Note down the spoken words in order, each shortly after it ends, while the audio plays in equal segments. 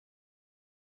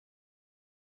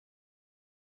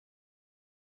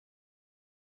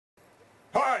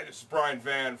This is Brian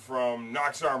Van from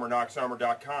Knox Armor,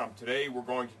 knoxarmor.com. Today we're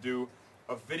going to do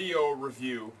a video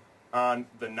review on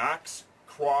the Knox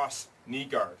Cross knee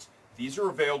guards. These are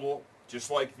available just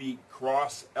like the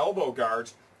Cross elbow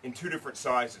guards in two different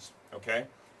sizes. Okay,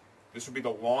 this would be the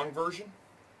long version.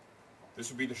 This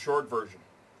would be the short version.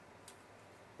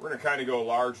 We're going to kind of go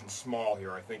large and small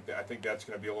here. I think that's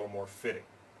going to be a little more fitting.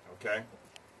 Okay,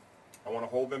 I want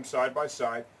to hold them side by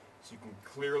side so you can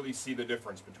clearly see the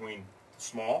difference between the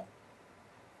small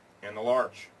and the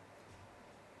large.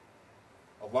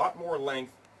 A lot more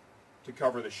length to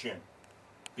cover the shin.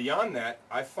 Beyond that,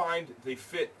 I find they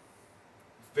fit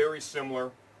very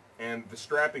similar, and the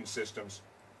strapping systems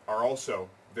are also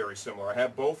very similar. I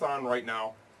have both on right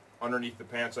now underneath the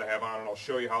pants I have on, and I'll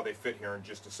show you how they fit here in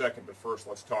just a second, but first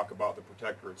let's talk about the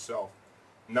protector itself.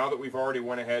 Now that we've already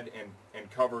went ahead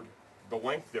and covered the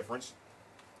length difference,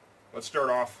 let's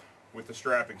start off with the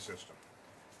strapping system.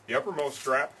 The uppermost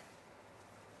strap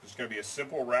is going to be a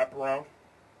simple wraparound,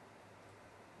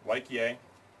 like yay.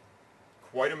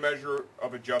 Quite a measure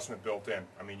of adjustment built in.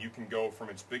 I mean, you can go from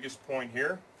its biggest point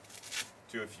here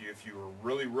to if you were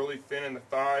really thin in the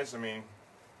thighs, I mean,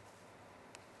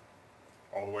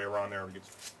 all the way around there. It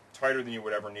gets tighter than you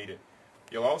would ever need it.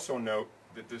 You'll also note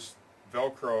that this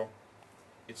Velcro,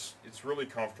 it's really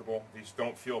comfortable. These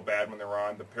don't feel bad when they're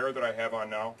on. The pair that I have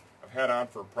on now, I've had on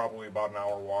for probably about an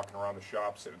hour walking around the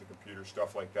shop, sitting at the computer,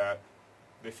 stuff like that.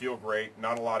 They feel great,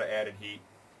 not a lot of added heat.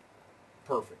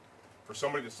 Perfect. For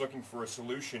somebody that's looking for a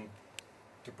solution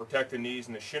to protect the knees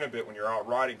and the shin a bit when you're out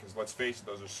riding, because let's face it,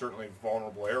 those are certainly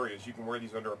vulnerable areas, you can wear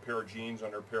these under a pair of jeans,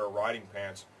 under a pair of riding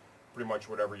pants, pretty much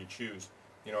whatever you choose.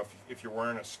 You know, if you're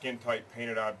wearing a skin-tight,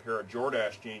 painted-on pair of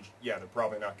Jordache jeans, yeah, they're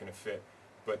probably not going to fit.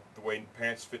 But the way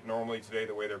pants fit normally today,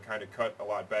 the way they're kind of cut a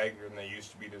lot baggier than they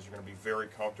used to be, those are going to be very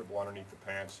comfortable underneath the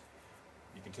pants.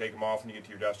 You can take them off when you get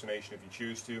to your destination if you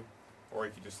choose to, or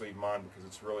you can just leave them on, because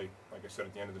it's really, like I said,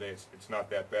 at the end of the day, it's not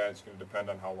that bad. It's going to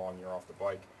depend on how long you're off the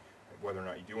bike, whether or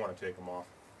not you do want to take them off.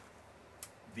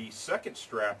 The second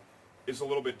strap is a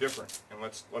little bit different, and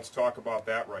let's talk about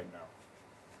that right now.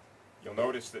 You'll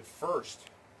notice that first,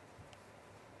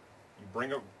 you bring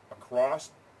it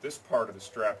across this part of the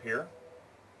strap here,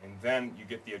 and then you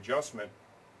get the adjustment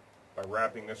by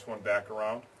wrapping this one back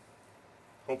around.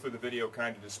 Hopefully the video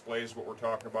kind of displays what we're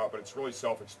talking about, but it's really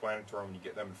self-explanatory when you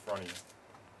get them in front of you.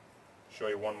 Show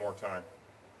you one more time.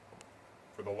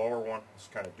 For the lower one, let's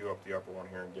kind of do up the upper one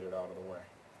here and get it out of the way.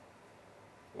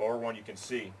 Lower one, you can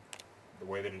see the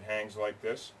way that it hangs like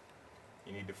this.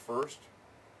 You need to first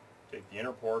take the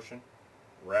inner portion,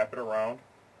 wrap it around,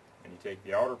 and you take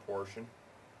the outer portion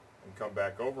and come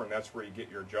back over, and that's where you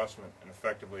get your adjustment, and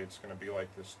effectively it's going to be like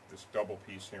this double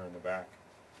piece here in the back.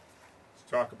 Let's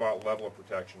talk about level of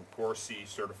protection. Core C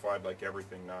certified, like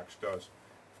everything Knox does.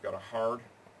 We've got a hard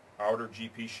outer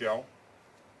GP shell.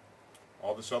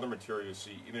 All this other material you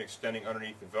see, even extending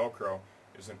underneath the Velcro,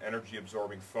 is an energy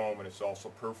absorbing foam, and it's also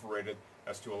perforated.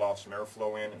 That's to allow some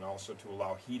airflow in, and also to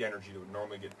allow heat energy that would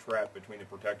normally get trapped between the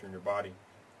protector and your body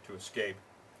to escape.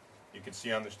 You can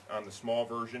see on the small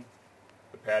version,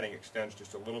 the padding extends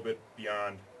just a little bit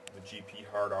beyond the GP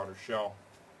hard outer shell.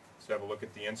 Let's have a look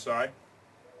at the inside,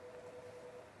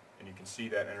 and you can see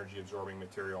that energy absorbing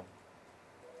material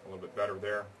a little bit better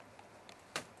there.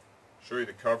 Show you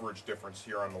the coverage difference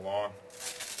here on the long.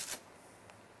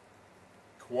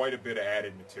 Quite a bit of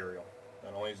added material.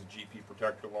 Not only is the GP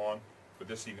protector long, but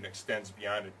this even extends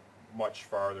beyond it much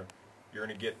farther. You're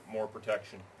going to get more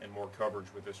protection and more coverage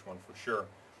with this one for sure.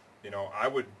 You know, I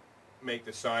would make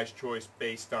the size choice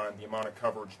based on the amount of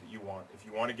coverage that you want. If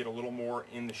you want to get a little more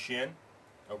in the shin,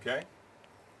 okay,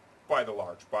 buy the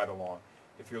large, buy the long.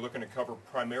 If you're looking to cover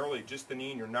primarily just the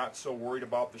knee and you're not so worried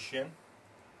about the shin,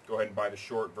 go ahead and buy the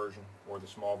short version, or the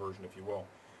small version if you will.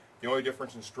 The only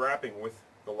difference in strapping with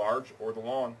the large or the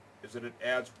long is that it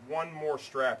adds one more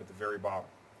strap at the very bottom.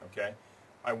 Okay,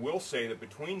 I will say that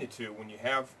between the two, when you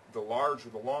have the large or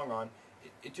the long on,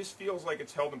 it just feels like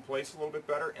it's held in place a little bit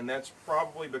better, and that's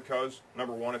probably because,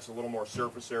 number one, it's a little more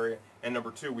surface area, and number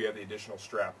two, we have the additional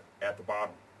strap at the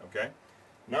bottom. Okay,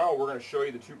 now we're going to show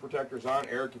you the two protectors on.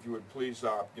 Eric, if you would please,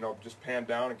 you know, just pan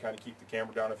down and kind of keep the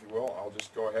camera down, if you will. I'll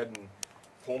just go ahead and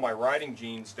pull my riding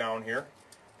jeans down here,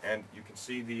 and you can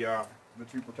see the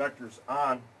two protectors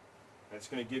on, and it's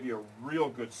going to give you a real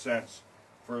good sense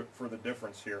for the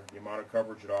difference here, the amount of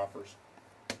coverage it offers.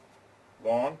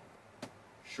 Long,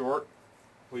 short.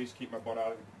 Please keep my butt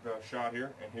out of the shot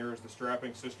here. And here is the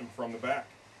strapping system from the back.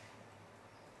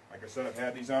 Like I said, I've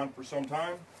had these on for some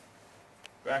time.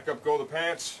 Back up go the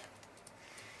pants.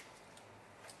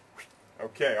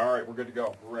 Okay, alright, we're good to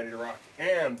go. We're ready to rock.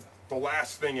 And the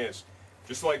last thing is,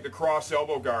 Just like the cross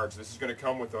elbow guards, this is going to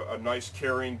come with a nice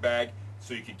carrying bag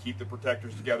so you can keep the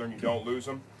protectors together and you don't lose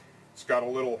them. It's got a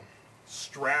little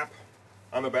strap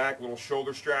on the back, little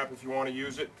shoulder strap if you want to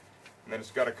use it. And then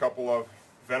it's got a couple of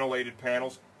ventilated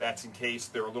panels. That's in case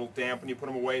they're a little damp when you put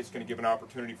them away. It's going to give an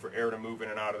opportunity for air to move in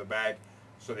and out of the bag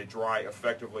so they dry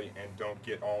effectively and don't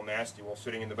get all nasty while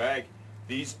sitting in the bag.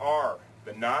 These are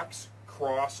the Knox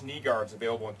Cross knee guards,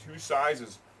 available in two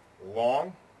sizes,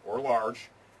 long or large,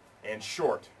 and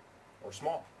short or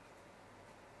small.